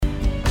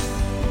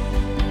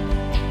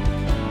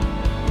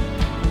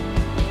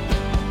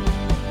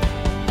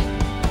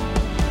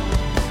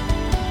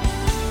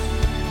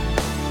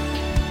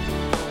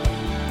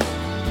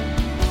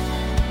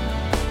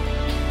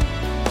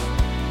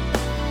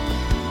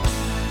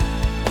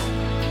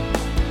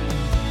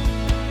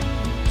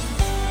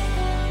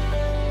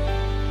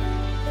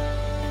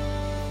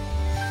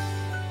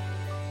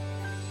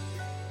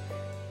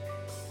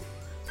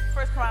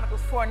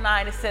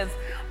4:9, it says,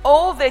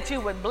 "Oh, that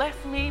you would bless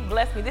me,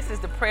 bless me." This is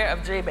the prayer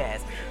of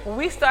Jabez.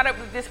 We started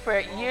with this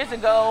prayer years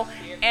ago,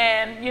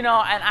 and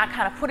and I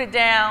kind of put it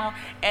down,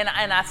 and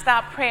I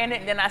stopped praying it,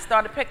 and then I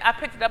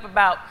picked it up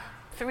about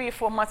 3 or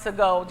 4 months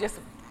ago, just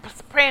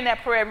praying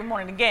that prayer every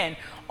morning again.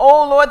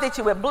 "Oh Lord, that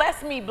you would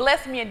bless me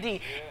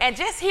indeed." And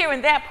just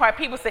hearing that part,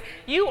 people say,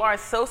 "You are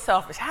so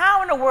selfish.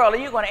 How in the world are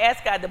you going to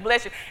ask God to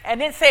bless you and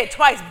then say it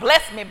twice,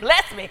 bless me,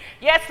 bless me?"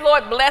 Yes,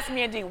 Lord, bless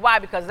me indeed. Why?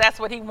 Because that's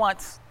what he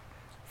wants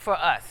for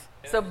us.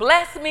 So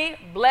bless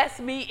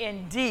me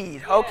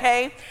indeed,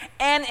 okay?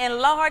 And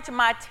enlarge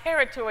my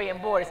territory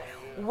and borders.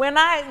 When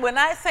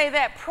I say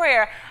that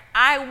prayer,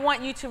 I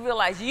want you to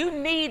realize you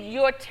need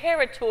your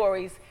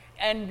territories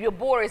and your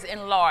borders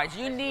enlarged.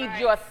 You need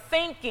your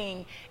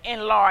thinking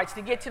enlarged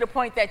to get to the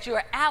point that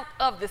you're out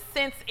of the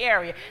sense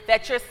area,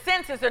 that your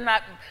senses are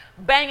not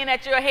banging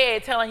at your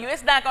head telling you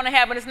it's not going to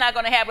happen, it's not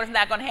going to happen, it's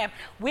not going to happen.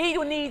 We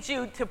need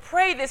you to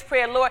pray this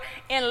prayer: "Lord,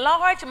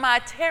 enlarge my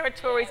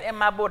territories and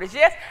my borders."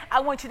 Yes,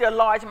 I want you to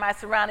enlarge my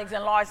surroundings,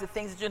 enlarge the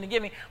things that you're going to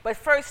give me, but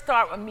first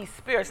start with me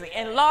spiritually.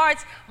 Enlarge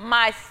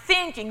my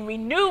thinking,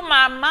 renew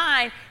my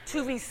mind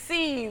to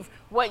receive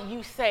what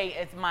you say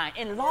is mine.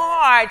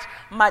 Enlarge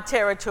my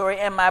territory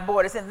and my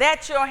borders, and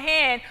that your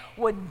hand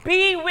would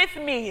be with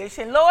me. You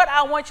say, "Lord,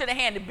 I want your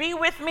hand to be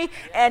with me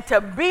and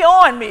to be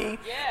on me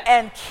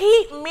and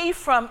keep me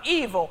from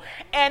evil."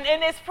 And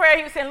in this prayer,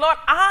 he was saying, "Lord,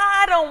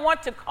 I don't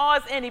want to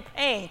cause any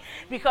pain,"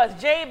 because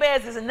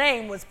Jabez's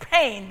name was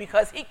pain,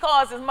 because he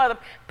caused his mother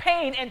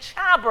pain in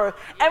childbirth.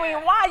 I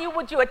mean, why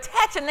would you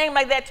attach a name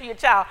like that to your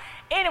child?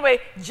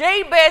 Anyway,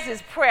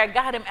 Jabez's prayer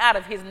got him out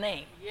of his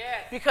name.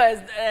 Yes. Because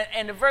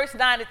in the verse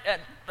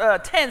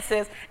 10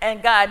 says,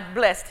 "And God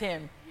blessed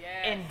him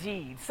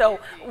indeed." So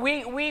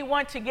we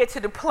want to get to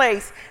the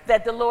place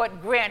that the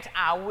Lord grant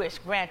our wish,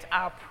 grant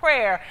our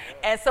prayer.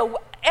 And so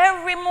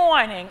every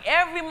morning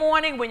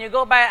when you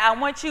go by, I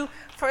want you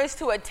first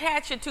to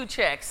attach your 2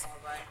 checks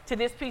to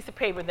this piece of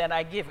paper that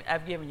I've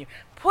given you.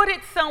 Put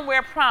it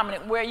somewhere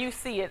prominent where you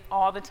see it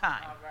all the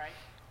time.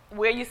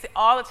 Where you see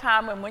all the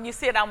time, and when you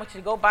see it, I want you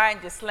to go by and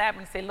just slap it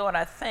and say, "Lord,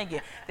 I thank you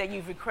that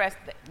you've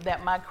requested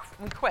that my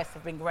requests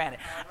have been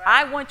granted."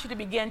 I want you to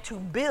begin to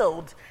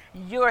build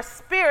your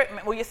spirit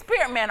man. Well, your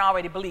spirit man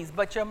already believes,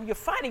 but you're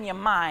fighting your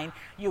mind,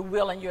 your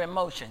will, and your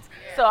emotions.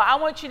 So I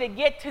want you to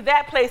get to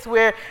that place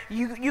where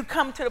you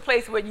come to the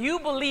place where you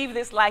believe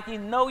this, like you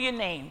know your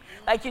name,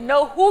 like you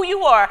know who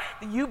you are,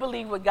 you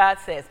believe what God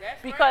says.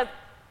 Because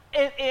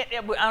I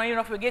don't even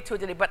know if we'll get to it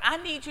today, but I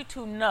need you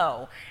to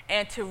know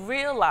and to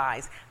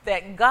realize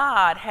that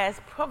God has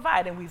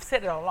provided, we've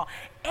said it all along,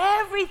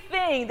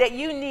 everything that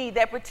you need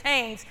that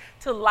pertains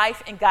to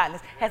life and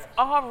godliness has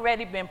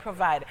already been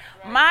provided.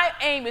 My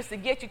aim is to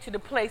get you to the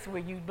place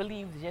where you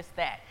believe just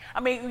that.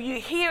 I mean,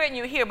 you hear it and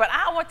you hear, but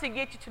I want to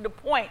get you to the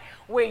point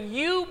where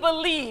you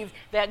believe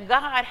that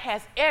God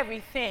has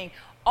everything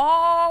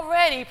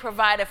already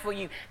provided for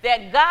you,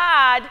 that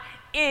God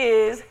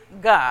is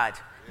God.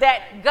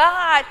 That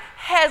God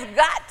has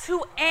got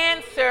to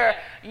answer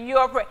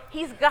your prayer.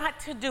 He's got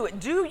to do it.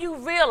 Do you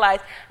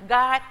realize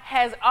God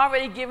has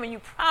already given you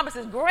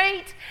promises,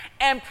 great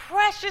and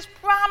precious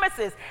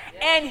promises,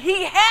 and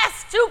he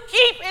has to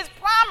keep his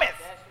promise.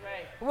 That's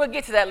right. We'll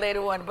get to that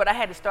later on, but I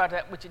had to start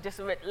that with you just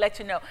to let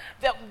you know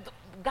that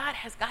God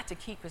has got to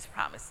keep his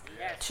promise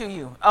to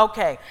you.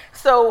 Okay,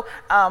 so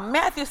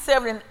Matthew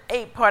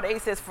 7:8, part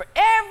 8 says, "For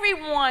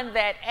everyone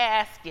that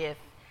asketh,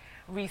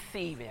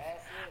 receiveth."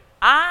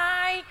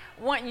 I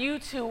want you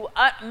to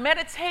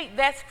meditate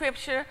that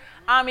scripture.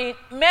 I mean,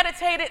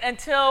 meditate it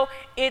until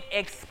it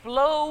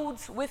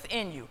explodes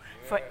within you.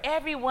 For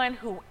everyone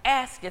who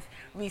asketh,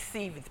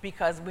 receiveth.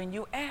 Because when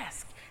you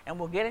ask, and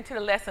we'll get into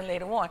the lesson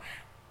later on,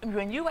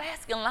 when you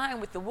ask in line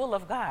with the will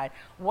of God,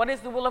 what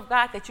is the will of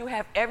God? That you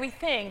have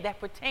everything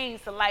that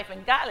pertains to life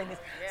and godliness.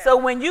 So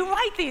when you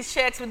write these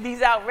checks with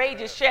these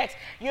outrageous checks,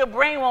 your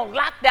brain won't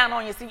lock down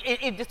on you. See,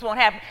 it just won't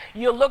happen.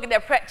 You'll look at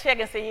that check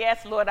and say,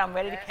 "Yes, Lord, I'm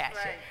ready to cash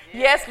it.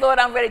 Yes, Lord,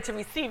 I'm ready to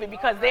receive it,"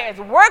 because there is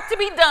work to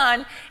be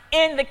done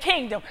in the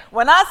kingdom.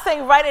 When I say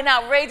write an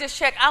outrageous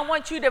check, I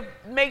want you to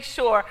make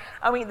sure,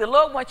 the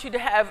Lord wants you to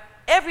have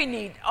every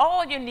need,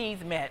 all your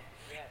needs met.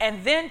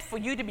 And then for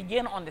you to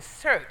begin on the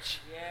search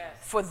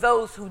for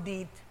those who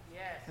need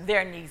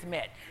their needs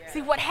met.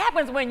 See, what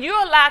happens when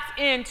you're locked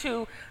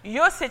into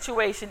your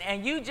situation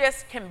and you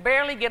just can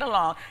barely get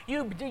along,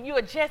 you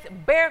are just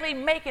barely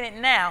making it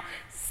now,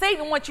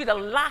 Satan wants you to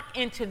lock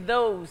into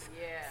those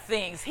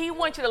things. He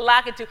wants you to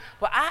lock into,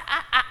 "Well,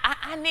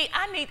 I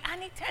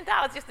need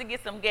 $10 just to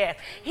get some gas."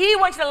 He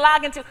wants you to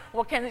lock into,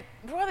 "Well,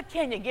 brother,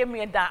 can you give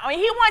me a dime?"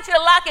 He wants you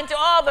to lock into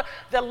all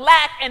the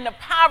lack and the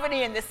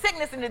poverty and the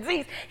sickness and the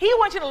disease. He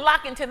wants you to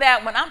lock into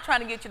that when I'm trying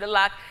to get you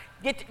to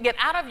get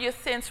out of your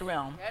sense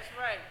realm. That's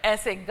right. And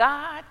say,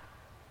 God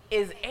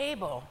is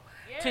able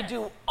to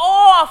do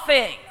all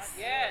things.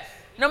 Yes.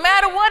 No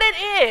matter what it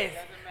is.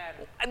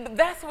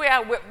 That's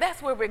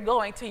where we're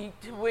going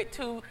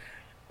to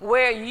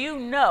where you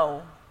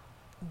know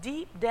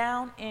deep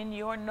down in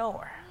your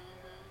knower,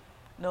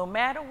 no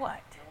matter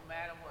what,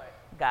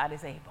 God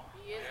is able.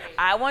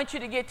 I want you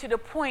to get to the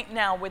point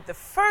now where the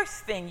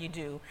first thing you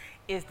do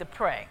is to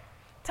pray.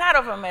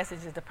 Title of our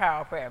message is the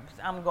power of prayer.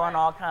 I'm going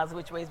all kinds of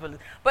which ways,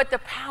 but the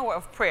power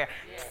of prayer.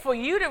 Yeah. For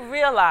you to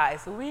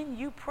realize when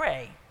you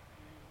pray,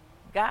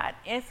 God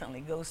instantly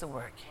goes to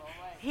work.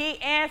 Right.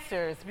 He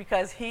answers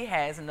because he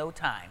has no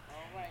time.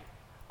 Right.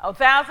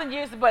 1,000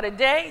 years is but a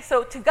day.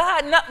 So to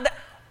God,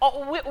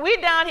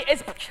 we're down here.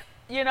 It's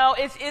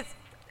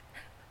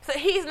so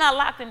he's not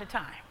locked into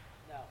time.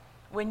 No.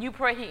 When you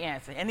pray, he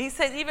answers, and he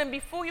says even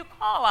before you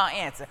call, I'll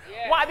answer.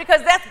 Yes. Why?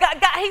 Because that's God.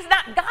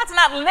 God's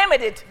not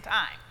limited to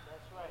time.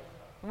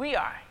 We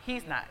are.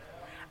 He's not.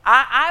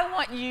 I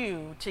want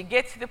you to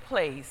get to the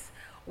place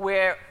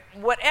where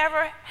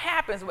whatever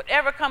happens,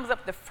 whatever comes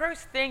up, the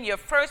first thing, your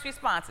first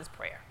response is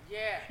prayer.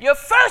 Yeah. Your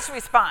first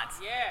response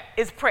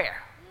is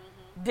prayer.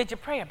 Mm-hmm. Did you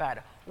pray about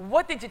it?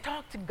 What did you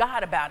talk to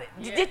God about it?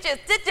 Yeah. Did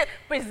you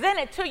present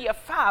it to your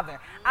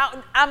Father?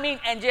 Mm-hmm.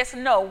 And just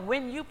know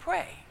when you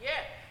pray,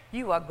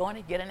 you are going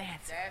to get an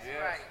answer. That's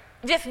right.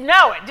 Just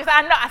know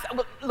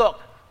it. Look,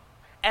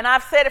 and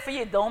I've said it for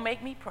you, don't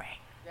make me pray.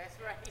 That's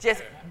right.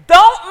 Just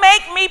don't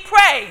make me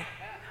pray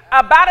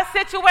about a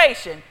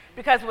situation,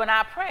 because when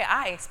I pray,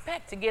 I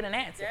expect to get an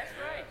answer. That's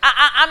right.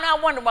 I'm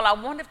not wondering, I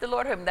wonder if the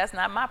Lord heard me. That's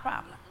not my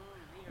problem.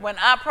 When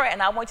I pray,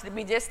 and I want you to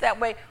be just that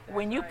way,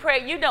 when you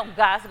pray, you know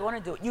God's going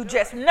to do it. You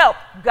just know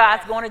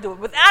God's going to do it.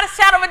 Without a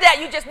shadow of a doubt,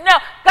 you just know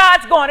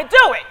God's going to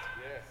do it.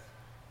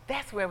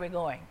 That's where we're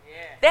going.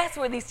 Yeah. That's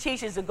where these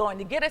teachers are going,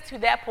 to get us to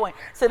that point,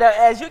 so that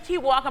as you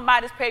keep walking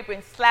by this paper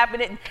and slapping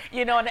it,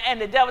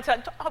 and the devil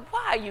tells you,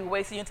 why are you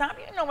wasting your time?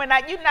 You're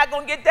not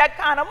going to get that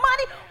kind of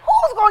money.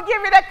 Who's going to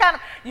give you that kind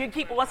of? You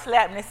keep on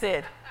slapping. It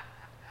said,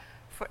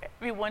 for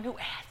everyone who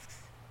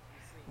asks,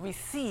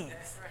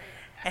 receives.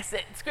 And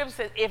Scripture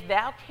says, if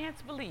thou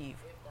canst believe,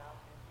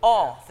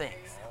 all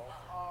things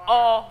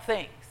are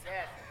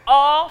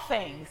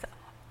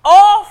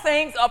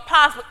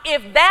possible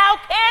if thou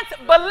canst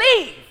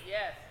believe.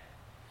 Yes.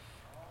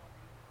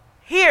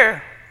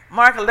 Here,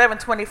 Mark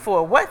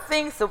 11:24. What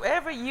things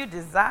soever you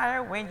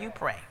desire when you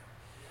pray.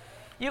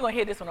 You're going to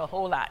hear this one a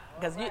whole lot.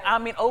 Because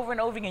over and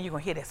over again, you're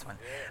going to hear this one.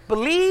 Yes.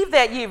 Believe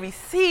that ye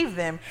receive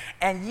them,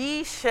 and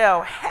ye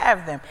shall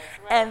have them.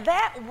 Right. And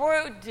that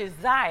word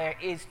desire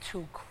is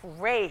to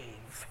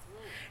crave.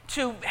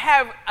 To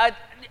have,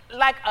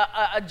 like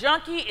a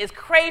junkie is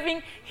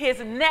craving his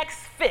next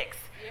fix.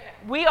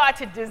 We are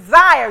to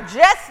desire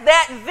just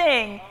that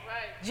thing,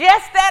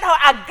 just that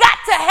heart. I got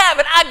to have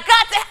it. I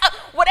got to have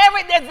whatever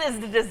it is,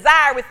 the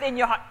desire within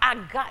your heart. I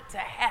got to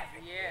have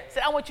it. Yes.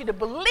 So I want you to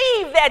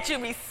believe that you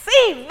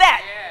receive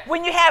that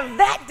when you have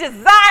that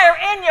desire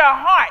in your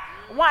heart.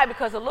 Why?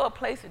 Because the Lord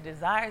placed the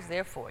desires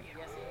there for you.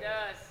 Yes, he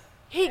does.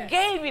 He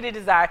gave you the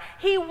desire.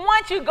 He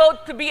wants you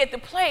to be at the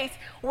place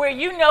where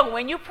you know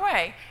when you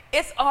pray,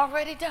 it's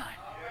already done.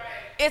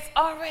 It's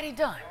already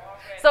done.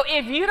 So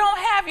if you don't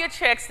have your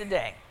checks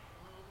today,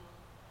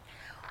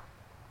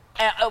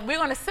 we're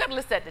going to settle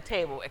this at the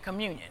table at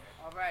communion.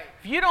 All right.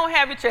 If you don't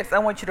have your checks, I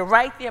want you to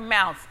write the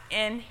amounts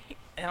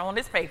on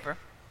this paper.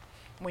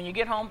 When you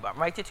get home,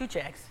 write your 2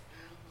 checks.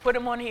 Put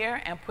them on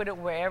here and put it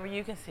wherever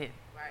you can see it.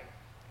 Right.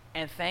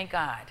 And thank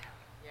God.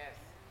 Yes.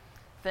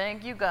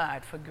 Thank you,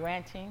 God, for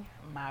granting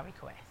my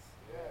request.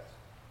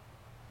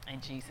 Yes.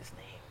 In Jesus'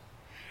 name.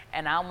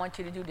 And I want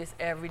you to do this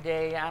every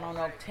day. I don't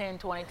know, 10,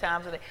 20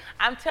 times a day.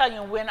 I'm telling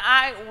you, when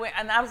I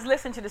was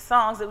listening to the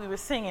songs that we were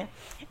singing,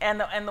 and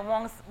the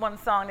one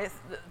song that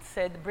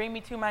said, "Bring me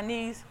to my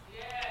knees."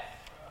 Yes.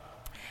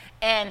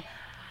 And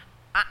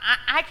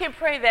I can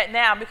pray that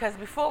now, because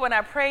before, when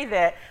I prayed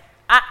that,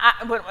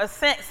 when I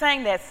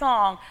sang that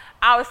song,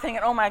 I was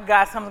thinking, oh my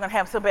God, someone's going to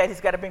have so bad,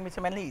 he's got to bring me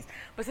to my knees.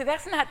 But see,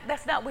 that's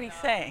not what he's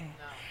saying.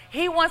 No.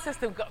 He wants us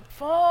to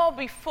fall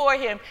before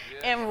him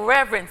in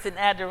reverence and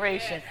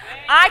adoration.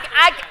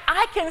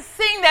 I can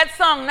sing that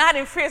song not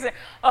in fear, saying,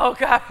 oh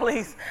God,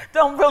 please,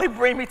 don't really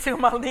bring me to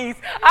my knees.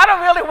 I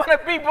don't really want to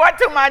be brought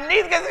to my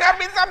knees, because it's going to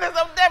be something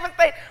so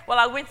devastating. Well,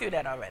 I went through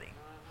that already,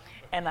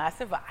 and I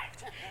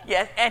survived.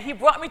 Yes, and he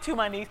brought me to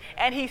my knees,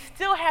 and he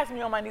still has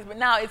me on my knees, but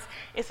now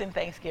it's in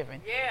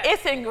thanksgiving. Yeah.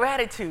 It's in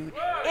gratitude.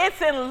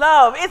 It's in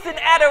love. It's in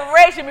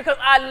adoration, because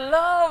I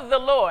love the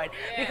Lord.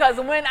 Yeah. Because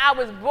when I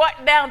was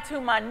brought down to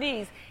my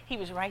knees, he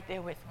was right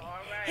there with me.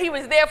 Right. He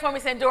was there for me,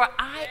 saying, Dora,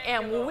 I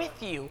am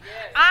with you.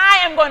 Yes. I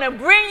am going to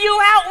bring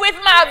you out with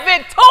my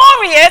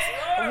victorious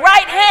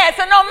right hand.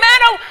 So no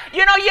matter,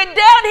 you're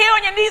down here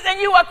on your knees, and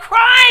you are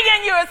crying,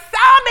 and you're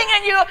sobbing,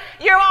 and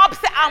you're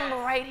upset, I'm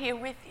right here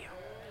with you.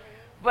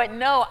 But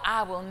no,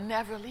 I will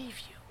never leave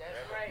you,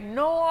 right,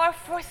 nor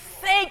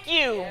forsake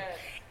you. Yes.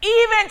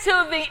 Even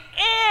to the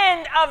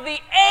end of the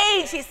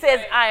age, he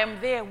says, I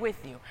am there with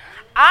you.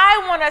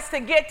 I want us to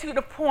get to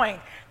the point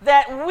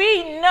that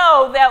we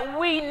know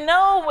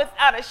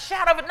without a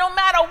shadow of it, no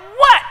matter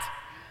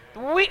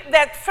what,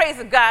 that phrase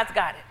of God's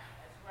got it.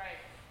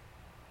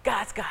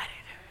 God's got it.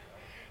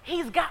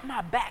 He's got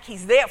my back.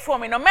 He's there for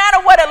me. No matter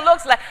what it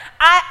looks like,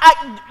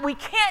 we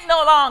can't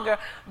no longer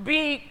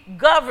be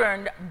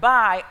governed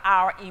by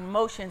our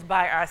emotions,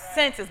 by our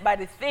senses, by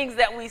the things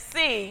that we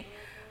see.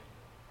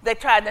 They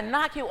try to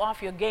knock you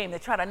off your game. They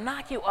try to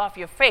knock you off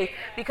your faith,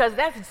 because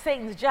that's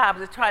Satan's job,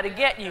 to try to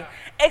get you.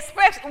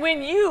 Especially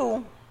when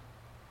you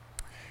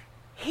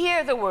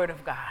hear the word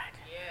of God.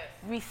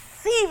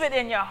 Receive it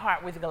in your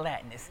heart with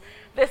gladness.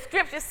 The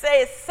scripture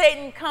says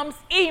Satan comes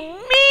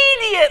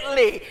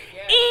immediately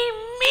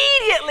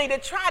to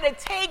try to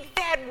take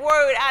that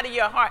word out of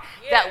your heart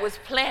that was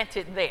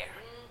planted there.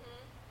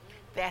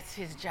 That's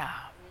his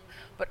job.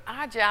 But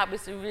our job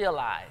is to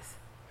realize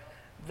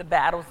the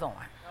battle's on.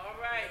 All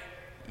right.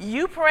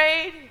 You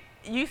prayed,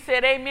 you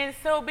said amen,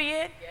 so be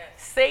it. Yes.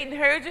 Satan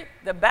heard you.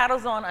 The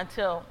battle's on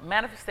until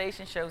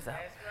manifestation shows up.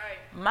 That's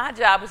right. My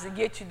job is to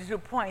get you to the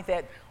point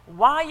that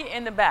while you're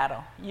in the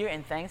battle, you're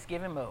in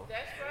Thanksgiving mode.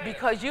 That's right.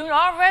 Because you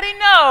already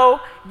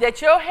know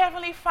that your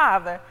Heavenly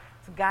Father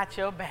has got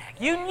your back.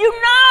 You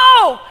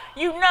know,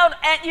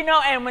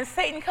 and when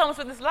Satan comes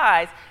with his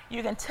lies,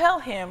 you can tell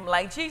him,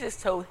 like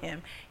Jesus told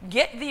him,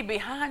 get thee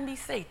behind me,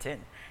 Satan.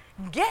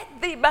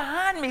 Get thee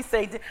behind me,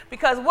 Satan,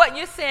 because what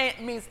you're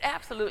saying means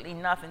absolutely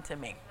nothing to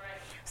me. Right.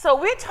 So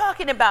we're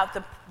talking about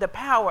the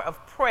power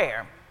of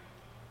prayer.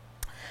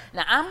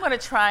 Now, I'm going to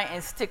try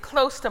and stick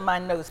close to my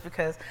notes,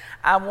 because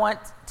I want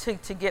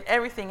to get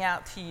everything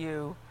out to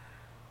you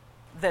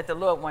that the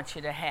Lord wants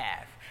you to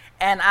have.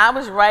 And I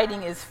was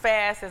writing as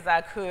fast as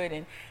I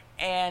could,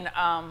 and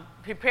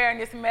preparing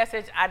this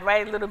message, I'd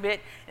write a little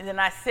bit, and then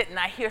I sit and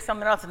I hear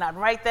something else, and I'd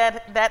write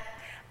that.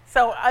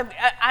 So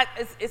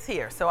it's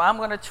here. So I'm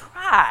going to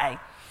try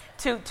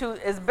to,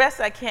 as best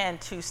I can,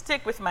 to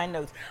stick with my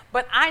notes.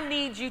 But I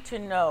need you to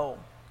know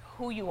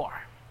who you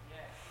are.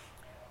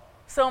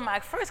 So my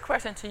first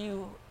question to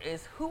you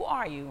is, who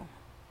are you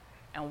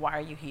and why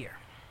are you here?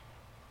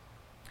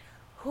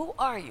 Who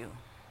are you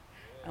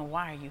and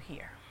why are you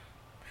here?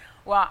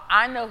 Well,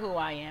 I know who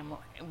I am,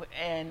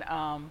 and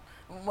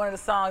one of the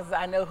songs,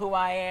 I know who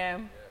I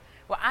am.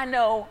 Well, I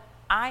know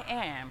I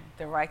am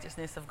the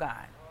righteousness of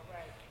God.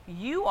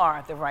 You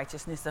are the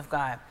righteousness of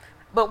God.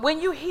 But when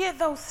you hear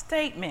those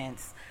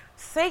statements,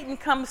 Satan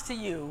comes to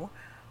you,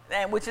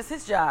 which is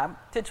his job,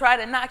 to try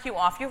to knock you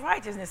off your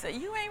righteousness. Say,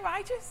 you ain't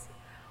righteous?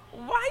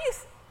 Why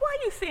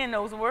are you saying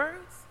those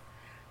words?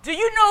 Do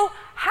you know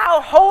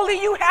how holy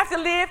you have to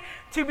live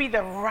to be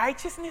the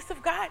righteousness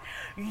of God?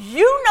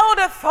 You know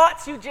the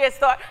thoughts you just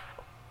thought.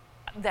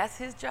 That's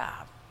his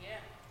job. Yeah.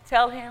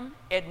 Tell him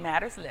it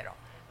matters little.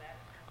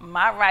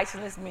 My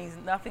righteousness means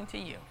nothing to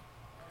you.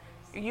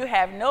 You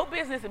have no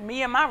business with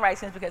me and my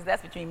righteousness, because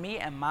that's between me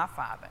and my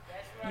Father.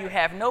 Right. You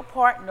have no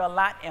part nor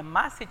lot in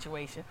my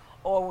situation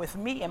or with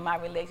me in my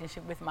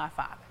relationship with my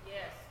Father.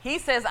 Yes. He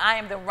says, I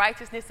am the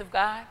righteousness of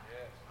God.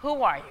 Yes.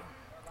 Who are you?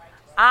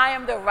 I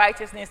am the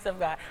righteousness of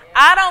God. Yes.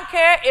 I don't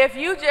care if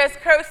you just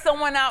cursed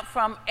someone out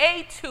from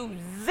A to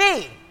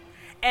Z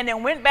and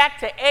then went back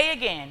to A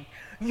again.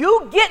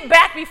 You get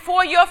back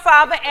before your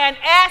Father and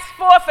ask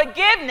for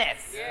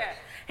forgiveness. Yes.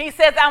 He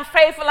says, I'm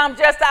faithful, I'm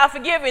just, I'll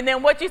forgive you. And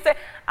then what you say,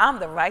 I'm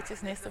the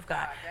righteousness of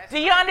God. Do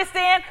you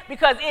understand?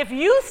 Because if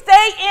you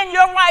stay in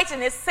your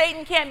righteousness,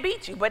 Satan can't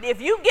beat you. But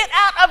if you get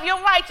out of your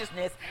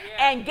righteousness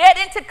and get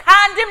into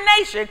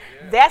condemnation,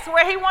 that's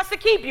where he wants to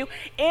keep you.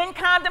 In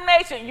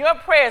condemnation, your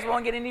prayers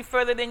won't get any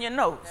further than your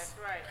nose. That's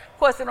right. Of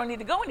course, they don't need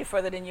to go any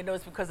further than your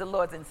nose, because the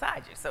Lord's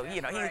inside you. So, he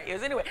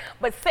hears anyway.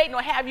 But Satan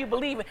will have you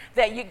believing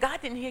that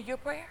God didn't hear your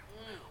prayer.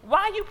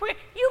 Why you pray?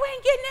 You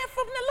ain't getting that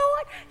from the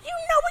Lord. You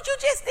know what you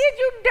just did,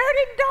 you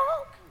dirty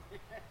dog.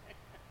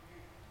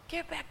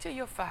 Get back to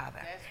your Father.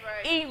 That's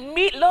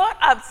right. Lord,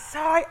 I'm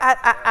sorry.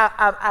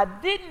 I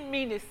didn't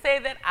mean to say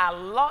that. I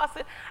lost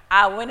it.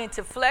 I went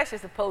into flesh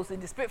as opposed to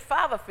the spirit.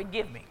 Father,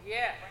 forgive me.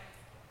 Yeah.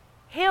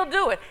 He'll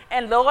do it.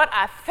 And Lord,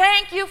 I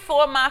thank you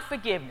for my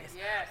forgiveness.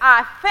 Yes.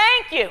 I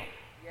thank you.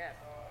 Yes.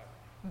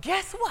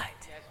 Guess what?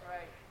 That's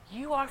right.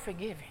 You are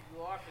forgiven.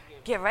 You are forgiven.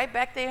 Get right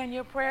back there in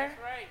your prayer.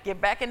 That's right.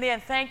 Get back in there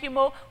and thank you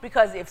more,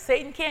 because if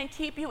Satan can't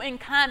keep you in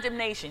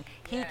condemnation,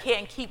 he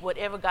can't keep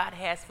whatever God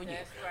has for you.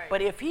 That's right.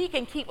 But if he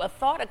can keep a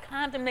thought of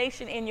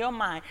condemnation in your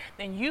mind,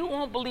 then you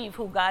won't believe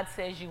who God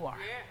says you are.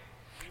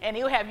 Yeah. And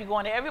he'll have you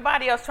going to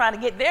everybody else trying to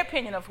get their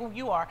opinion of who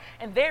you are,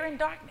 and they're in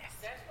darkness.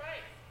 That's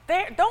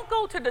right. Don't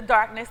go to the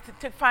darkness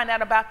to find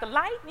out about the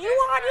light. You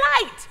are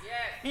light.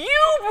 Yes.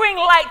 You bring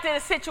light to the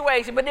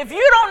situation. But if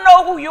you don't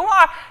know who you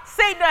are,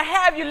 Satan will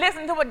have you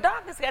listen to what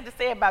darkness got to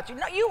say about you.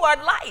 No, you are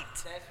light.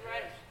 That's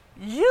right.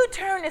 You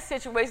turn this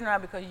situation around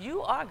because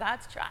you are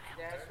God's child.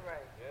 That's right.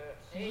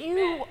 Yes.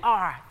 You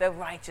are the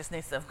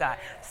righteousness of God.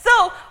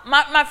 So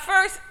my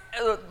first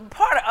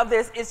part of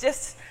this is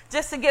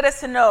just to get us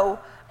to know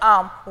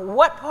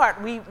what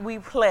part we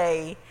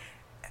play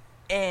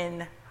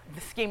in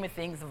the scheme of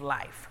things of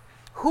life,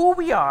 who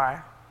we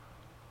are,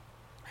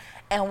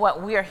 and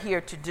what we are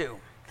here to do.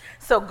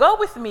 So go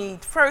with me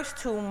first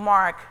to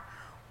Mark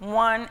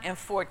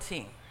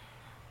 1:14.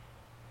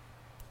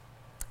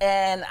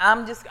 And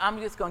I'm just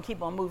going to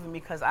keep on moving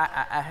because I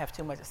have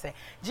too much to say.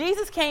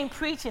 Jesus came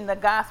preaching the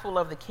gospel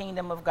of the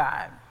kingdom of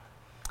God.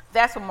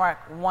 That's what Mark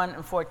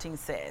 1:14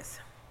 says.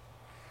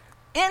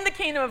 In the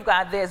kingdom of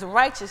God, there's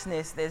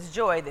righteousness, there's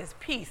joy, there's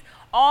peace.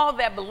 All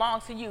that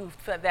belongs to you,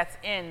 that's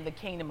in the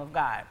kingdom of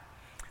God.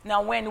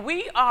 Now, when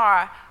we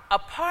are a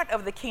part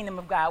of the kingdom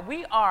of God,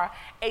 we are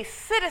a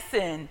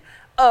citizen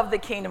of the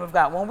kingdom of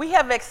God. When we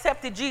have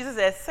accepted Jesus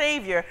as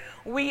Savior,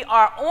 we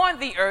are on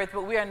the earth,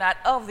 but we are not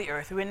of the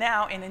earth. We're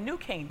now in a new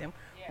kingdom,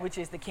 which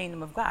is the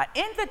kingdom of God.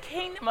 In the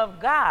kingdom of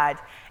God,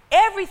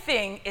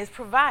 everything is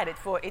provided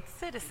for its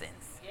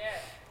citizens.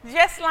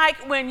 Just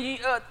like when you,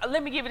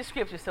 let me give you the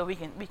scripture so we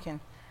can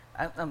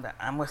I'm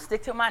going to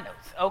stick to my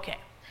notes. Okay.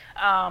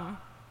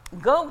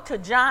 Go to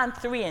John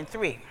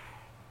 3:3.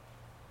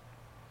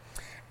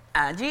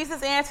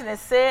 Jesus answered and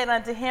said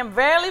unto him,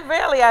 Verily,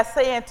 verily, I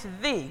say unto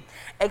thee,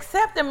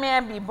 except a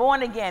man be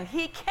born again,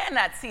 he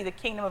cannot see the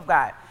kingdom of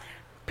God.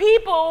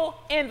 People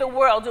in the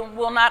world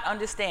will not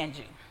understand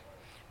you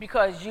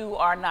because you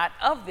are not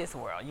of this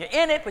world. You're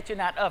in it, but you're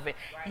not of it.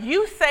 Right.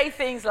 You say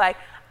things like,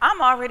 I'm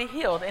already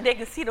healed, and they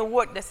can see the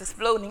wart that's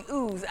exploding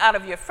ooze out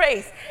of your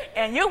face,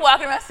 and you're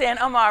walking around saying,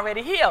 I'm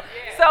already healed.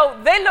 Yeah.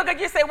 So they look at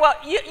you and say, well,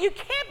 you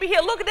can't be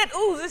healed. Look at that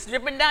ooze, it's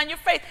dripping down your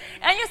face.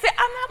 And you say,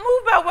 I'm not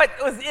moved by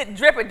what was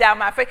dripping down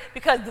my face,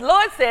 because the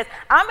Lord says,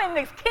 I'm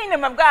in the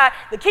kingdom of God.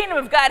 The kingdom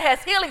of God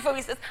has healing for me.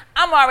 He says,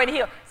 I'm already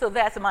healed. So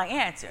that's my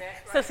answer.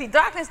 That's right. So see,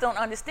 darkness don't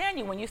understand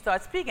you when you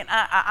start speaking,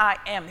 I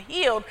am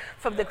healed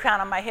from the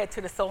crown of my head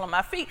to the sole of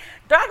my feet.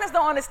 Darkness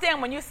don't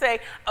understand when you say,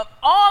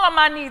 all of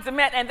my needs are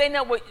met, and they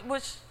know which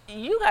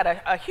you got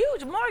a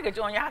huge mortgage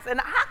on your house.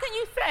 And how can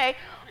you say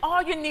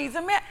all your needs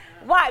are met?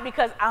 Why?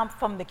 Because I'm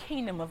from the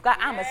kingdom of God.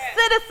 I'm a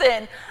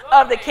citizen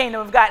of the kingdom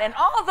of God. And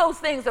all those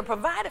things are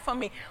provided for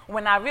me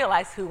when I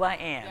realize who I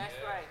am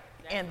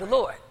in the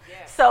Lord.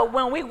 So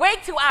when we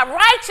wait to our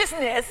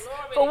righteousness,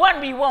 for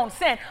one, we won't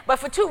sin, but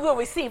for two, we'll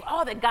receive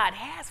all that God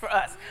has for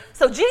us.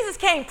 So Jesus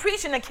came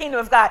preaching the kingdom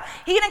of God.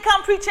 He didn't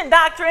come preaching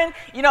doctrine.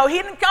 He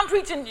didn't come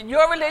preaching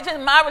your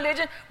religion, my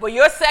religion, but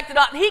your sect.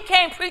 He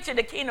came preaching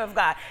the kingdom of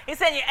God. He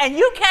said, and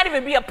you can't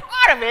even be a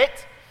part of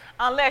it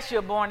unless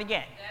you're born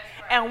again.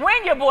 And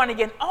when you're born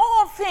again,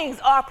 all things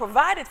are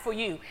provided for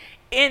you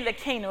in the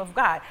kingdom of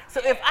God.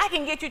 So if I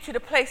can get you to the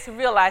place to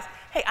realize,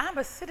 hey, I'm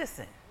a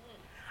citizen.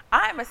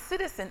 I'm a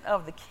citizen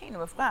of the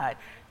kingdom of God.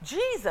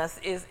 Jesus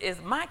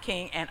is my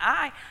king, and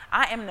I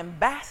am an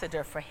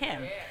ambassador for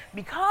him.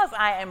 Because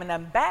I am an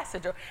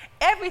ambassador,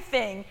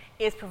 everything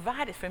is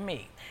provided for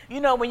me.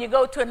 When you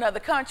go to another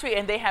country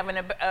and they have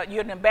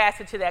you're an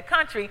ambassador to that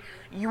country,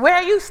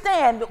 where you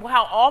stand,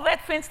 how all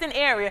that fenced-in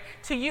area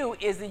to you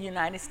is the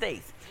United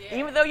States.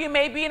 Even though you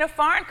may be in a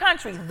foreign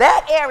country,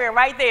 that area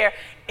right there,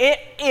 it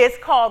is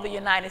called the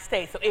United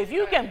States. So if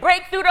you can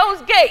break through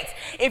those gates,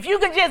 if you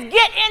can just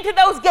get into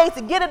those gates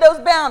and get to those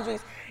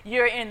boundaries,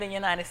 you're in the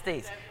United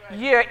States.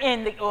 You're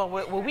in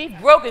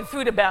we've broken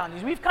through the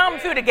boundaries. We've come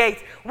through the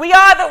gates. We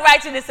are the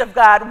righteousness of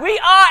God. We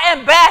are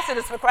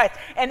ambassadors for Christ.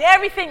 And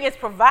everything is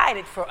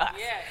provided for us.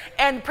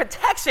 And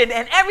protection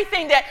and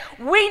everything that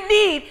we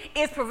need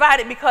is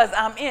provided because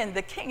I'm in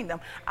the kingdom.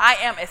 I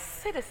am a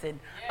citizen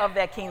of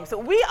that kingdom. So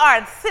we are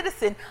a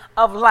citizen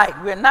of light.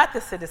 We're not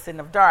the citizen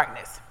of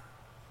darkness.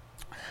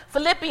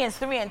 Philippians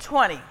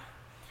 3:20.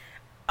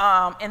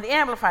 And the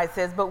Amplified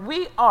says, but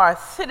we are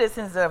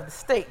citizens of the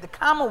state, the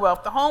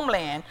commonwealth, the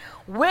homeland,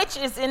 which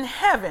is in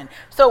heaven.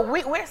 So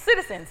we're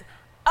citizens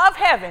of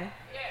heaven.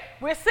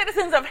 We're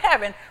citizens of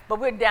heaven, but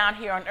we're down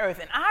here on earth.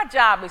 And our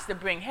job is to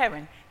bring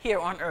heaven here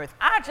on earth.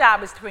 Our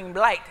job is to bring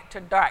light to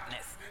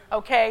darkness.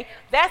 Okay?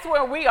 That's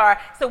where we are.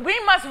 So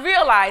we must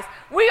realize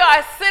we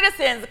are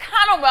citizens, the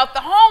commonwealth,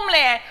 the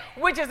homeland,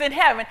 which is in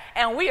heaven,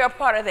 and we are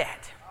part of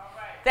that.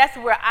 That's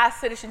where our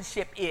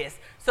citizenship is.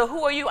 So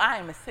who are you? I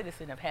am a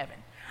citizen of heaven.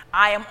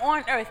 I am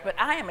on earth, but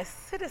I am a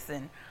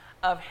citizen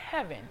of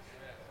heaven.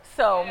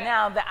 So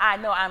now that I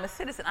know I'm a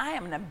citizen, I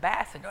am an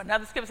ambassador.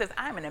 Another scripture says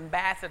I'm an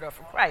ambassador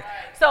for Christ.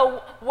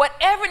 So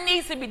whatever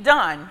needs to be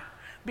done,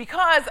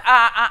 because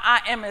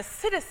I am a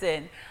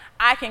citizen,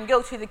 I can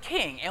go to the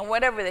king. And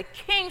whatever the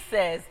king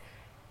says,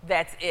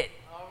 that's it.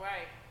 All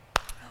right.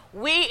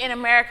 We in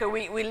America,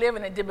 we live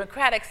in a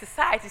democratic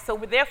society, so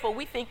therefore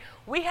we think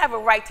we have a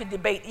right to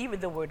debate even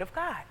the word of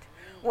God.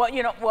 Well,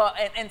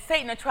 and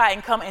Satan will try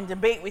and come and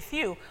debate with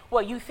you.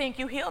 Well, you think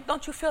you healed?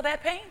 Don't you feel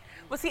that pain?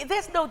 Well, see,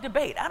 there's no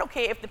debate. I don't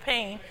care if the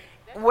pain,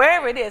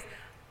 wherever it is,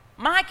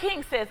 my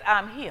king says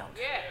I'm healed.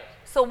 Yeah.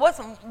 So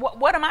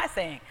what am I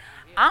saying?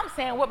 I'm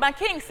saying what my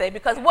king said,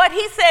 because what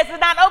he says is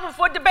not open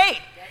for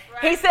debate.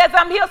 Right. He says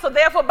I'm healed, so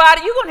therefore,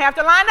 body, you're going to have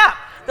to line up.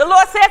 The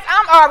Lord says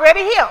I'm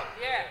already healed.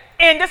 Yeah.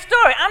 End of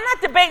story. I'm not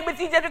debating with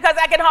you just because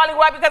I can hardly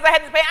walk because I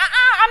had this pain.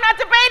 I'm not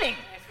debating.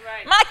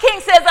 Right. My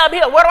king says I'm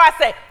healed. What do I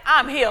say?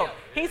 I'm healed.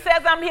 He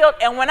says I'm healed.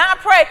 And when I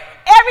pray,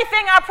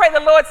 everything I pray, the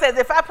Lord says,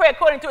 if I pray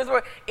according to his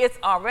word, it's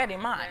already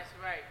mine.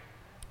 That's right.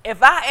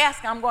 If I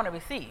ask, I'm going to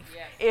receive.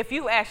 Yes. If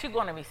you ask, you're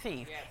going to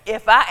receive.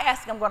 Yes. If I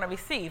ask, I'm going to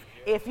receive.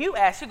 If you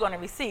ask, you're going to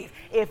receive.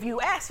 If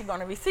you ask, you're going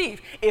to receive.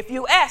 If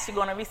you ask, you're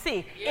going to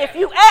receive. Yes. If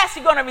you ask,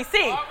 you're going to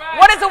receive. Right.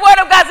 What is the word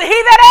of God? He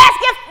that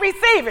asketh,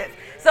 receiveth.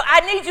 So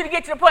I need you to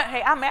get to the point,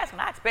 hey, I'm asking,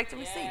 I expect to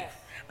receive. Yes.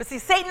 But see,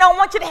 Satan don't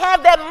want you to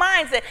have that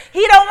mindset.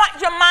 He don't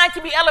want your mind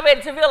to be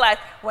elevated to realize,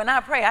 when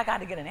I pray, I got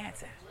to get an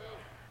answer.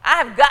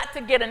 I've got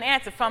to get an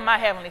answer from my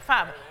Heavenly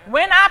Father.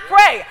 When I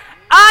pray,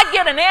 I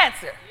get an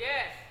answer.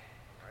 Yes.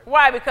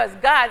 Why? Because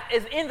God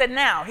is in the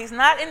now. He's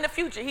not in the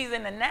future. He's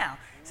in the now.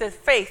 It says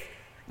faith.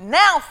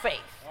 Now faith.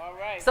 All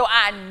right. So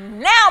I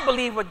now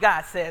believe what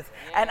God says.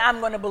 Yes. And I'm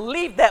going to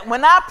believe that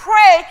when I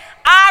pray,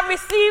 I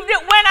received it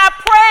when I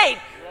prayed.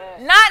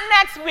 Yes. Not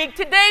next week.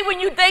 Today when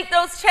you date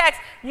those checks,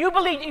 you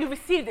believe you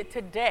received it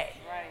today.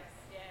 Right.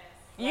 Yes.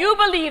 You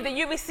believe that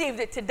you received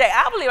it today.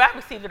 I believe I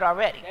received it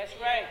already. That's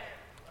right.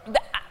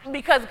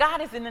 Because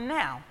God is in the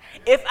now.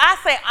 If I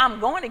say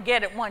I'm going to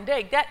get it one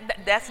day,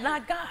 that's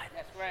not God.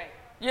 That's right.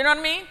 You know what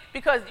I mean?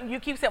 Because you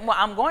keep saying, well,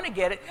 I'm going to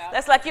get it.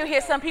 That's like you hear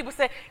some people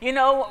say, you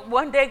know,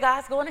 one day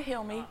God's going to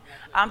heal me.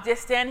 I'm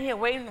just standing here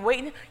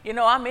waiting. You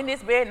know, I'm in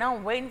this bed and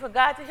I'm waiting for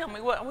God to heal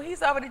me. Well,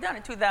 he's already done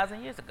it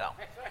 2,000 years ago.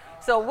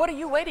 So what are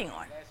you waiting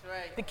on? That's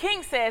right. The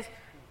king says,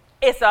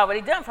 it's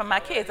already done for my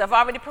kids. I've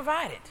already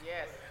provided.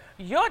 Yes.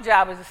 Your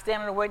job is to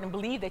stand on the word and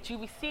believe that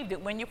you received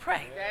it when you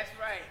pray. That's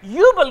right.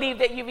 You believe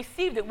that you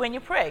received it when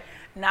you pray,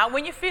 not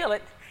when you feel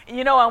it.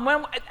 You know,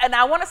 and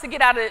I want us to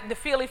get out of the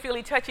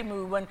feely, touchy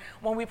mood when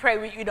we pray.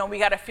 We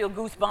got to feel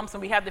goosebumps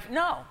and we have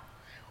no.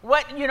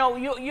 What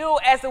you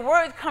as the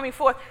word coming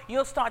forth,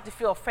 you'll start to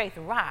feel faith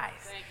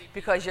rise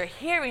because you're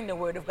hearing the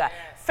word of God.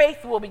 Yes.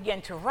 Faith will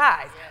begin to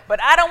rise. Yes.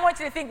 But I don't want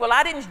you to think, well,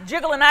 I didn't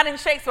jiggle and I didn't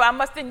shake, so I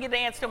didn't get the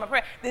answer to my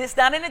prayer. It's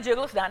not in the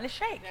jiggle, it's not in the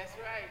shake. That's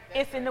right.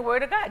 It's in the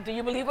word of God. Do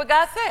you believe what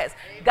God says?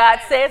 Amen. God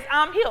says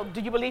I'm healed.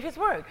 Do you believe his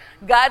word?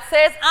 God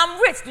says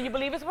I'm rich. Do you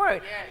believe his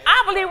word? Yes.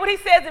 I believe what he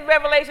says in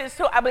Revelation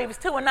 2. I believe it's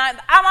 2:9.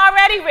 I'm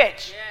already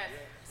rich. Yes.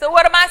 So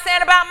what am I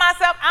saying about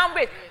myself? I'm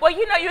rich. Well,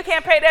 you know you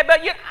can't pay that bill.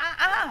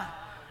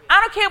 I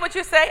don't care what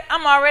you say.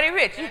 I'm already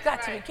rich. You've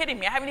got to be kidding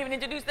me. I haven't even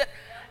introduced that.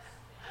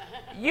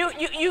 You're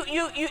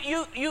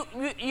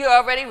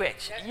already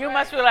rich. That's you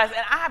must realize,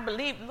 and I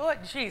believe,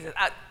 Lord Jesus,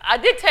 I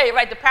did tell you,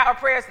 right, the power of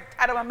prayer is the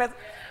title of my message.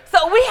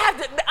 So we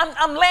have to,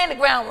 I'm laying the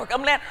groundwork,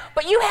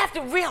 but you have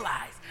to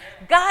realize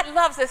God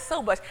loves us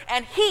so much,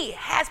 and he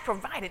has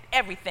provided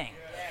everything.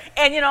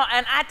 And,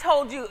 and I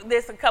told you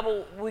this a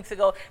couple weeks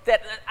ago,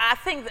 that I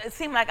think it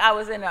seemed like I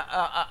was in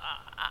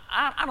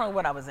I don't know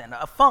what I was in,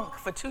 a funk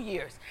for 2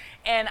 years.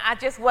 And I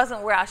just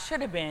wasn't where I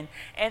should have been.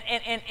 And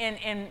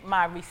in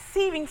my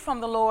receiving from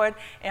the Lord,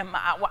 and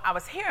I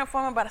was hearing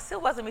from him, but I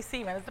still wasn't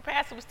receiving. As the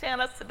pastor was telling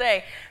us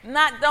today,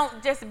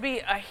 don't just be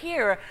a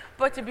hearer,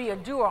 but to be a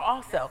doer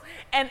also.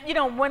 And,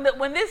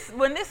 when this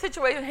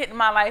situation hit in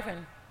my life,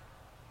 and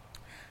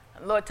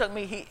the Lord took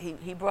me,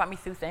 he brought me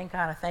through, thank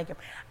God, I thank him.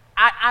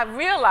 I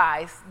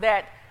realized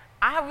that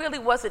I really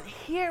wasn't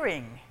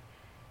hearing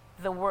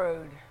the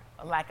word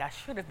like I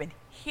should have been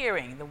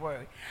hearing the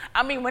word.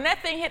 I mean, when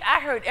that thing hit,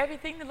 I heard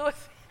everything the Lord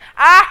said.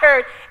 I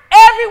heard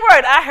every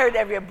word. I heard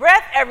every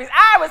breath,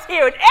 I was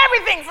hearing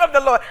everything from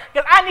the Lord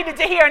because I needed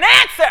to hear an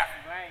answer.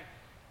 Right.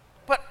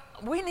 But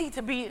we need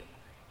to be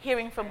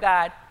hearing from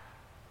God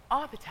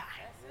all the time.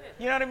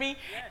 You know what I mean?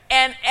 Yes.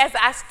 And as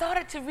I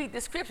started to read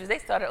the scriptures, they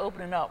started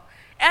opening up.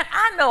 And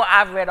I know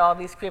I've read all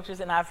these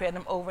scriptures and I've read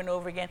them over and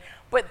over again.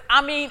 But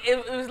I mean,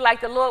 it was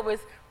like the Lord was,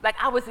 like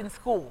I was in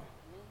school.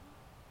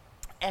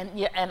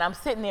 And I'm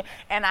sitting there,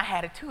 and I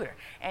had a tutor.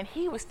 And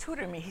he was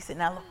tutoring me. He said,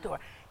 now look, Dora,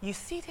 you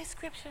see this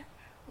scripture?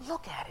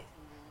 Look at it.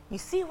 You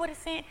see what it's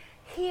saying?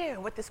 Hear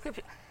what the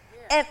scripture.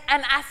 Yeah.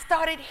 And I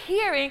started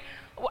hearing,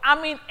 I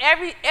mean,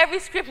 every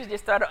scripture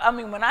just started, I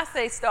mean, when I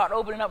say start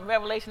opening up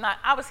Revelation,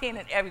 I was hearing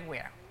it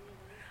everywhere.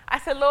 I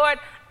said, Lord,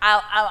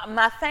 I'm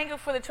not thankful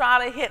for the trial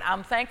that hit.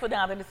 I'm thankful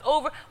now that it's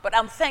over, but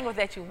I'm thankful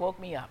that you woke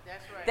me up.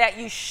 That's right. That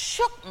you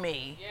shook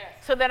me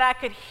so that I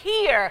could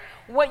hear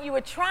what you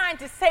were trying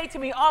to say to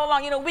me all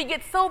along. We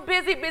get so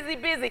busy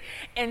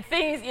in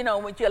things,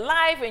 with your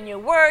life and your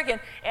work,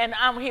 and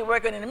I'm here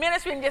working in the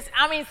ministry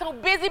and so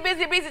busy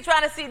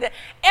trying to see that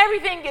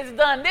everything gets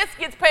done, this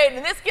gets paid,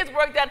 and this gets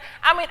worked out.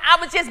 I mean, I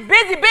was just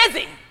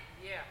busy.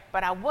 Yeah.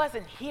 But I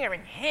wasn't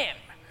hearing him,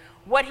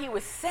 what he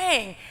was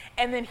saying.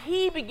 And then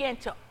he began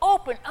to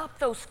open up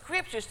those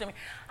scriptures to me.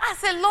 I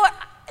said, Lord,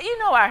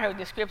 I heard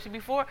this scripture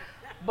before,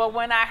 but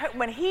when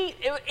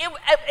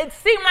it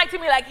seemed like to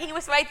me like he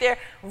was right there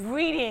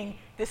reading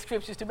the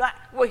scriptures to me.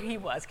 Well, he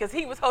was, because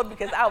he was holding,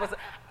 because I was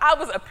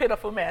a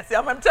pitiful mess.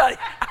 I'm telling you,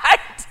 I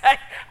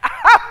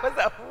was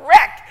a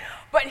wreck.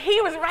 But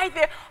he was right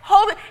there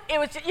holding. It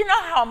was,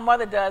 how a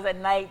mother does at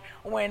night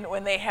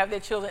when they have their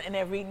children and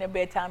they're reading their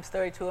bedtime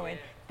story to them, and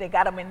they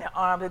got them in their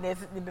arms and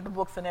the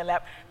books in their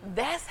lap.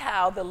 That's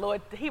how the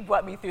Lord, he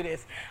brought me through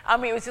this. I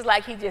mean, it was just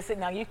like he just said,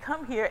 now you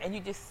come here and you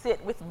just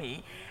sit with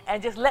me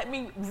and just let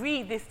me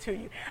read this to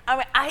you. I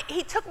mean,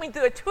 he took me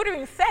through a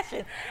tutoring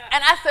session,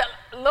 and I said,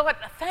 Lord,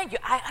 thank you.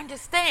 I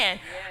understand.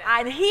 Yes.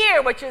 I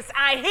hear what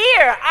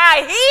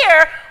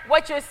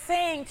you're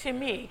saying to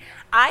me.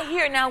 I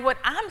hear now what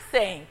I'm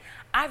saying.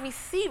 I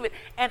receive it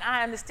and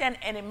I understand,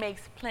 and it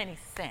makes plenty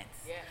sense.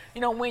 Yes.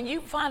 When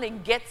you finally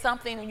get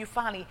something and you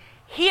finally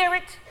hear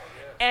it,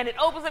 and it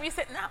opens up, you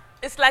say, no,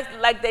 it's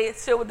like they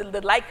show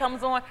the light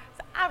comes on.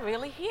 So I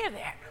really hear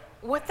that,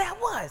 what that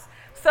was.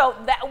 So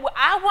that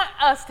I want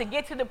us to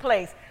get to the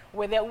place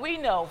where that we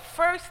know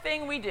first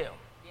thing we do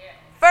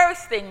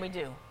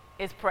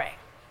is pray.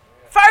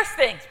 First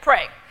things,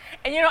 pray.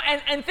 And you know,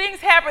 and things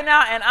happen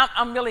now, and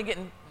I'm really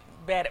getting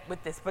bad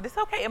with this, but it's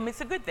okay. I mean,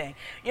 it's a good thing.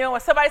 You know,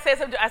 when somebody says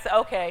something, I say,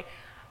 okay.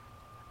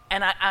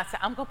 And I said,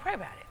 I'm going to pray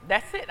about it.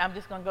 That's it. I'm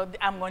just going to go,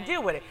 I'm going to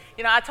deal with it.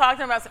 You know, I talked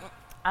to him about,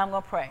 I'm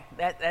going to pray.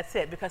 That's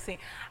it. Because, see,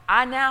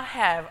 I now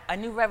have a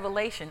new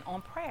revelation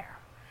on prayer.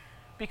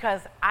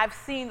 Because I've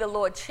seen the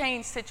Lord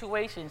change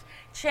situations,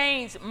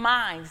 change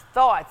minds,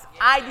 thoughts,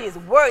 ideas,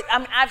 words. I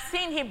mean, I've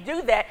seen him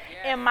do that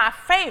in my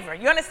favor.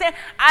 You understand?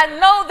 I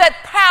know that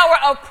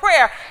power of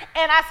prayer.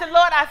 And I said,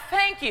 Lord, I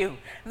thank you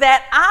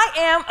that I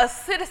am a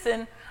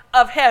citizen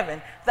of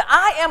heaven, that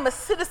I am a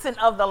citizen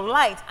of the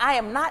light. I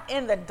am not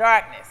in the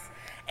darkness.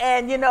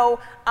 And, you know,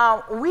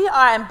 we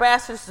are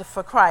ambassadors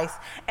for Christ,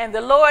 and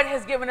the Lord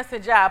has given us a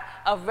job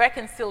of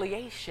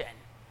reconciliation,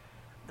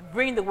 to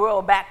bring the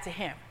world back to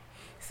him.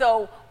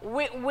 So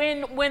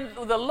when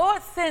the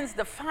Lord sends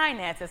the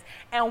finances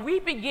and we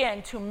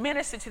begin to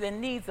minister to the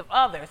needs of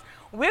others,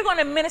 we're going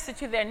to minister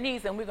to their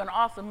needs, and we're going to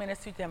also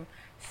minister to them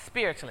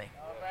spiritually.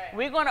 Right.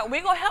 We're going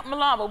to help them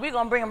along, but we're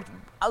going to bring them.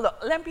 Look,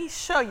 let me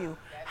show you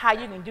how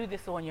you can do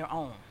this on your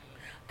own.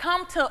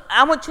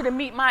 I want you to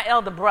meet my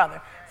elder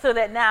brother, so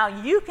that now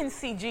you can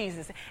see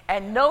Jesus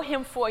and know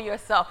him for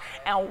yourself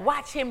and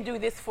watch him do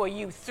this for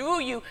you, through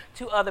you,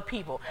 to other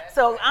people.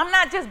 So I'm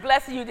not just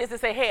blessing you just to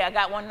say, hey, I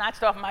got one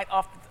notched off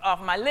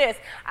my list.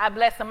 I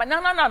bless somebody. No.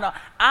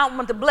 I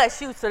want to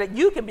bless you so that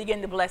you can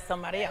begin to bless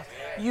somebody else.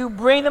 You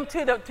bring them to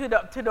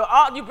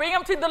you bring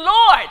them to the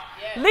Lord.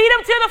 Lead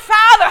them to the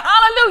Father.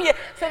 Hallelujah.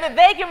 So that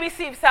they can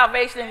receive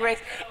salvation and grace,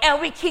 and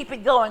we keep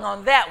it going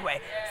on that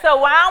way.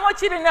 So I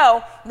want you to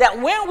know that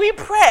when we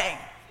pray,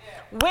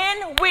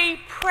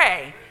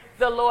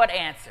 the Lord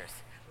answers.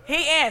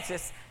 He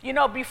answers. You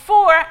know,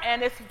 before,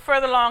 and it's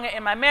further along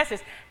in my message,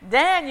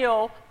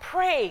 Daniel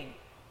prayed.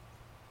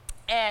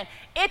 And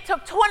it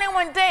took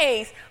 21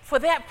 days for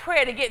that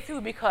prayer to get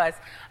through, because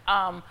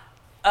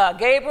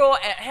Gabriel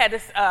had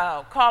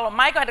to call on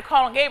Michael, had to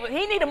call on Gabriel.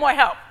 He needed more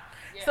help.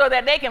 So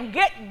that they can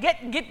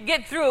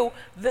get through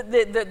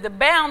the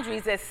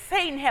boundaries that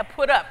Satan had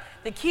put up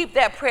to keep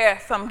that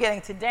prayer from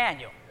getting to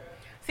Daniel.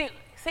 See,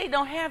 Satan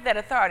don't have that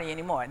authority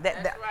anymore.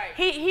 That's right.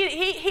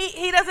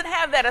 He doesn't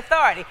have that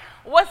authority.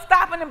 What's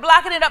stopping and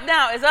blocking it up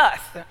now is us.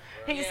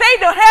 Satan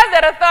don't have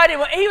that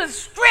authority. He was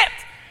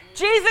stripped.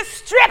 Jesus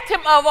stripped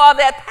him of all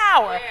that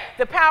power.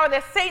 The power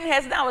that Satan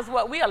has now is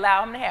what we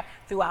allow him to have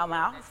through our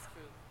mouths,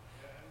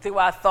 through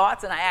our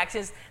thoughts and our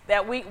actions,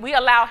 that we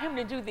allow him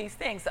to do these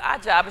things. So our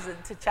job is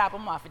to chop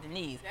him off at the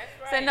knees.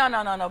 Right. Say,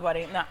 no,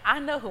 buddy. No, I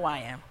know who I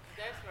am.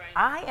 That's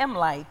right. I am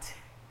light.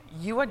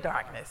 You are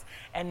darkness,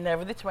 and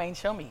never the twain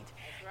shall meet.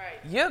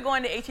 Right. You're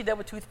going to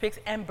H-E-double toothpicks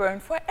and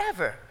burn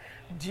forever.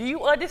 Do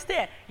you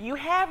understand? You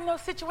have no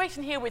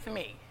situation here with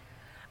me.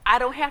 I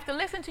don't have to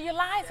listen to your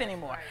lies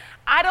anymore. Right.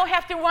 I don't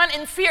have to run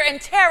in fear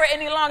and terror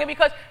any longer,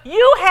 because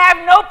you have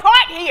no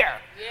part here.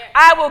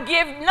 I will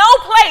give no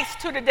place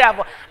to the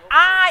devil.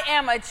 I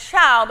am a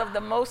child of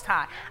the Most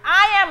High.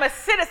 I am a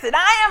citizen.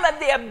 I am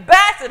the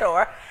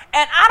ambassador,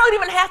 and I don't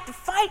even have to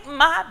fight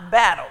my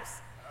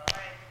battles.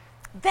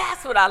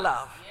 That's what I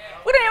love.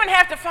 We don't even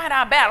have to fight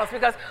our battles,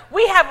 because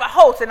we have a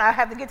host, and I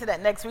have to get to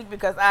that next week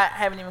because I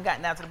haven't even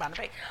gotten down to the bottom of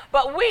the page.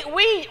 But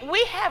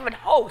we have a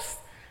host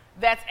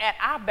that's at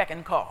our beck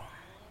and call.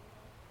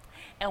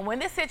 And when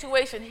this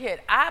situation hit,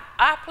 I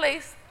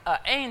placed an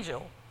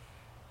angel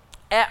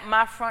at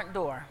my front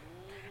door,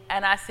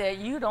 and I said,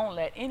 you don't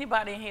let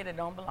anybody in here that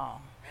don't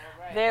belong.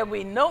 Right. There will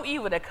be no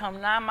evil that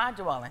come nigh my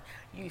dwelling.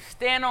 You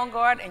stand on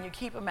guard and you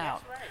keep them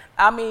out. Right.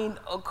 I mean,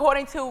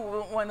 according to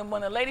when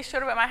the lady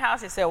showed up at my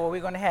house, they said, well,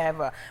 we're going to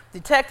have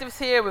detectives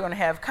here, we're going to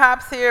have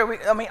cops here.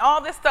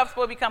 All this stuff's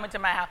supposed to be coming to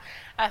my house.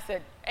 I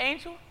said,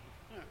 angel,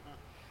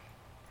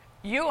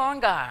 you're on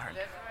guard.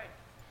 That's right.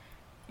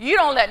 You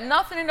don't let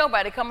nothing and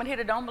nobody come in here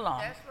that don't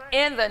belong. That's right.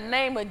 In the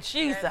name of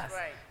Jesus. That's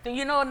right. Do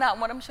you know not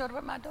one of them showed up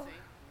at my door? See?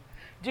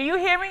 Do you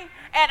hear me?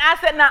 And I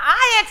said, now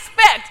I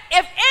expect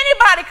if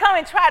anybody come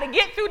and try to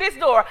get through this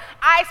door,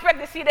 I expect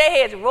to see their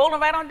heads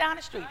rolling right on down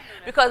the street,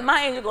 because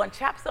my angel going to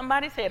chop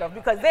somebody's head off,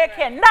 because they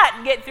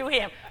cannot get through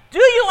him. Do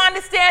you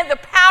understand the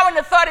power and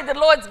authority the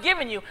Lord's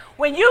given you?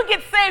 When you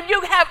get saved,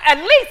 you have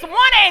at least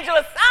one angel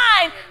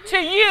assigned to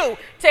you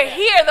to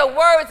hear the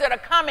words that are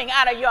coming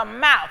out of your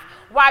mouth.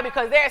 Why?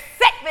 Because they're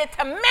set there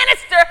to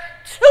minister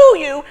to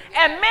you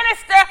and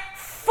minister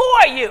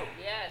for you.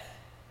 Yes.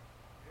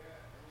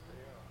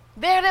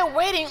 They're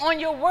waiting on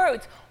your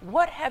words.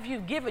 What have you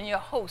given your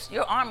host,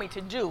 your army,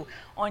 to do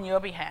on your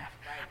behalf?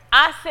 Right.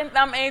 I sent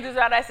them angels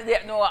out. I said,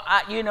 no,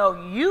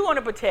 you're going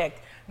to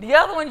protect. The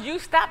other ones, you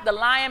stop the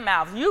lying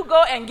mouth. You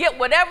go and get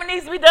whatever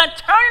needs to be done.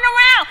 Turn it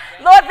around.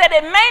 Right. Lord, that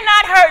it may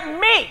not hurt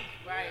me.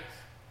 Right.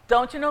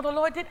 Don't you know the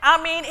Lord did?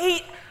 I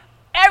mean,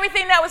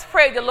 everything that was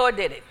prayed, the Lord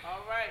did it.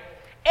 All right.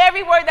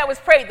 Every word that was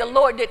prayed, the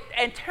Lord did,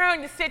 and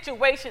turned the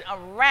situation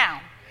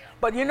around.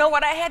 But you know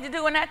what I had to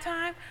do in that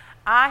time?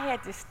 I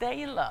had to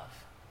stay in love.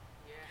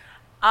 Yeah.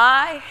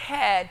 I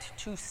had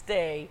to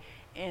stay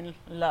in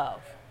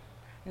love.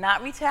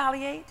 Not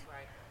retaliate,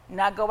 right.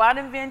 Not go out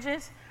in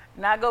vengeance,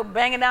 not go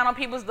banging down on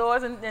people's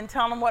doors and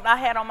telling them what I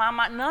had on my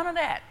mind. None of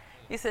that.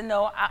 He said,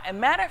 no, a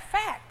matter of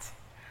fact,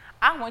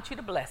 I want you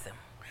to bless him.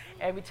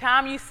 Every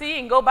time you see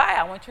and go by,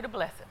 I want you to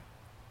bless him.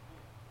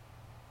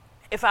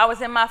 If I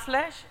was in my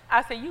flesh,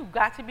 I said, you've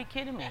got to be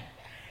kidding me.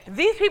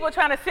 These people are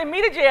trying to send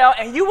me to jail,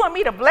 and you want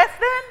me to bless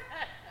them?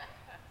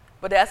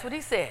 But that's what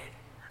he said.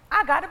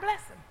 I got to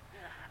bless them.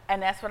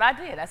 And that's what I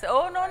did. I said,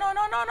 oh,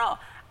 no.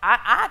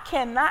 I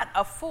cannot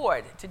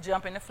afford to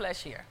jump in the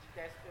flesh here.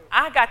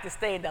 I got to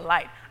stay in the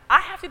light. I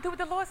have to do what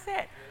the Lord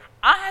said.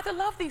 I have to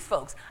love these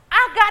folks.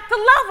 I got to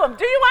love them.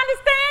 Do you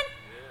understand?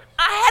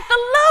 I had to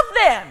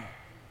love them.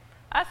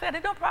 I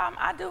said, no problem.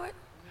 I do it.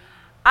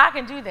 I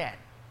can do that.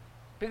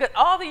 Because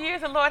all the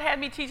years the Lord had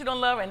me teaching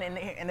on love, and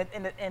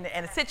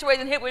the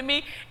situation hit with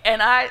me,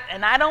 and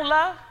I don't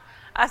love,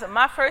 I said,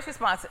 my first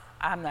response,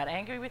 I'm not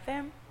angry with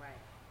them. Right.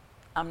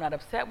 I'm not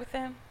upset with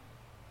them.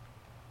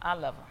 I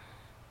love them.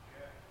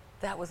 Yeah.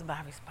 That was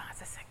my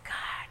response. I said,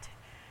 God,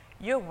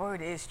 your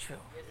word is true.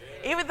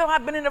 Yes, even though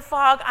I've been in the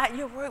fog,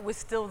 your word was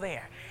still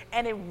there.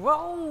 And it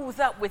rose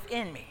up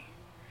within me.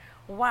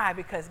 Why?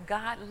 Because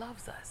God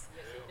loves us.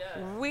 Yes,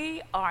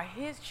 we are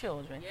his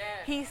children. Yes.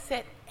 He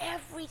said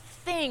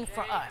everything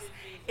for us.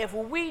 If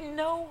we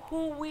know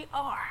who we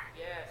are,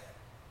 yes.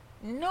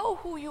 Know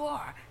who you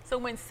are. So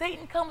when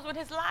Satan comes with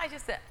his lies, you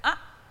say,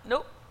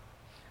 nope,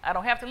 I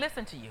don't have to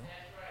listen to you.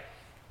 Right.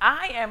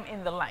 I am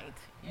in the light.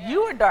 Yes.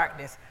 You are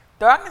darkness.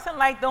 Darkness and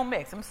light don't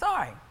mix. I'm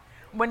sorry.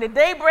 When the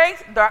day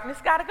breaks, darkness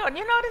got to go.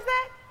 You notice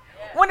that?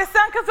 Yes. When the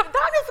sun comes up,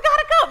 darkness got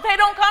to go. They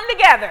don't come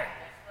together.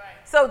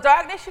 Right. So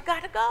darkness, you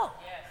got to go.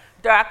 Yes.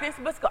 Darkness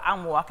must go.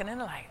 I'm walking in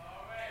the light.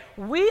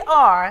 Right. We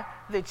are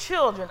the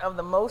children of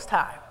the Most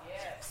High.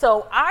 Yes.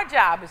 So our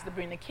job is to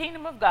bring the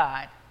kingdom of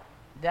God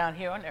down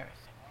here on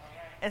earth.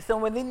 And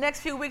so in the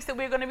next few weeks that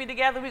we're going to be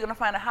together, we're going to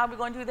find out how we're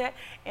going to do that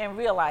and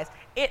realize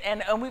it.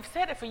 And we've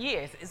said it for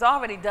years. It's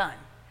already done.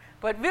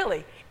 But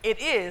really,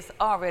 it is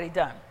already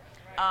done.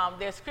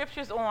 There's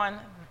scriptures on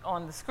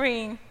the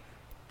screen.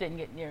 Didn't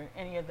get near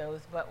any of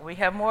those, but we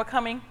have more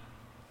coming.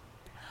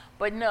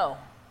 But no,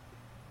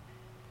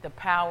 the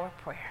power of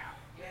prayer.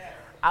 Yes.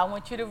 I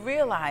want you to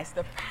realize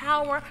the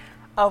power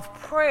of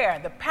prayer,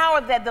 the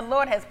power that the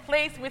Lord has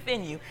placed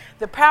within you,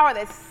 the power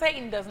that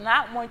Satan does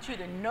not want you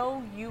to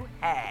know you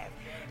have.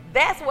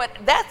 That's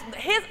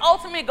his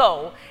ultimate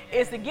goal,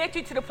 is to get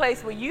you to the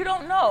place where you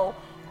don't know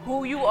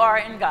who you are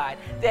in God,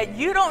 that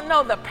you don't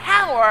know the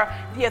power,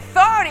 the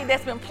authority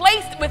that's been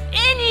placed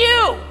within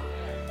you.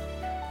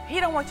 He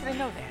don't want you to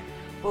know that.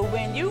 But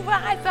when you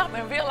rise up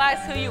and realize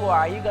who you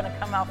are, you're going to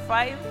come out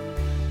fighting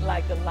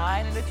like the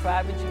Lion of the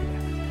tribe of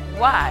Judah.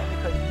 Why?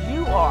 Because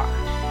you are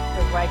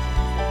the righteousness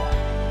of God.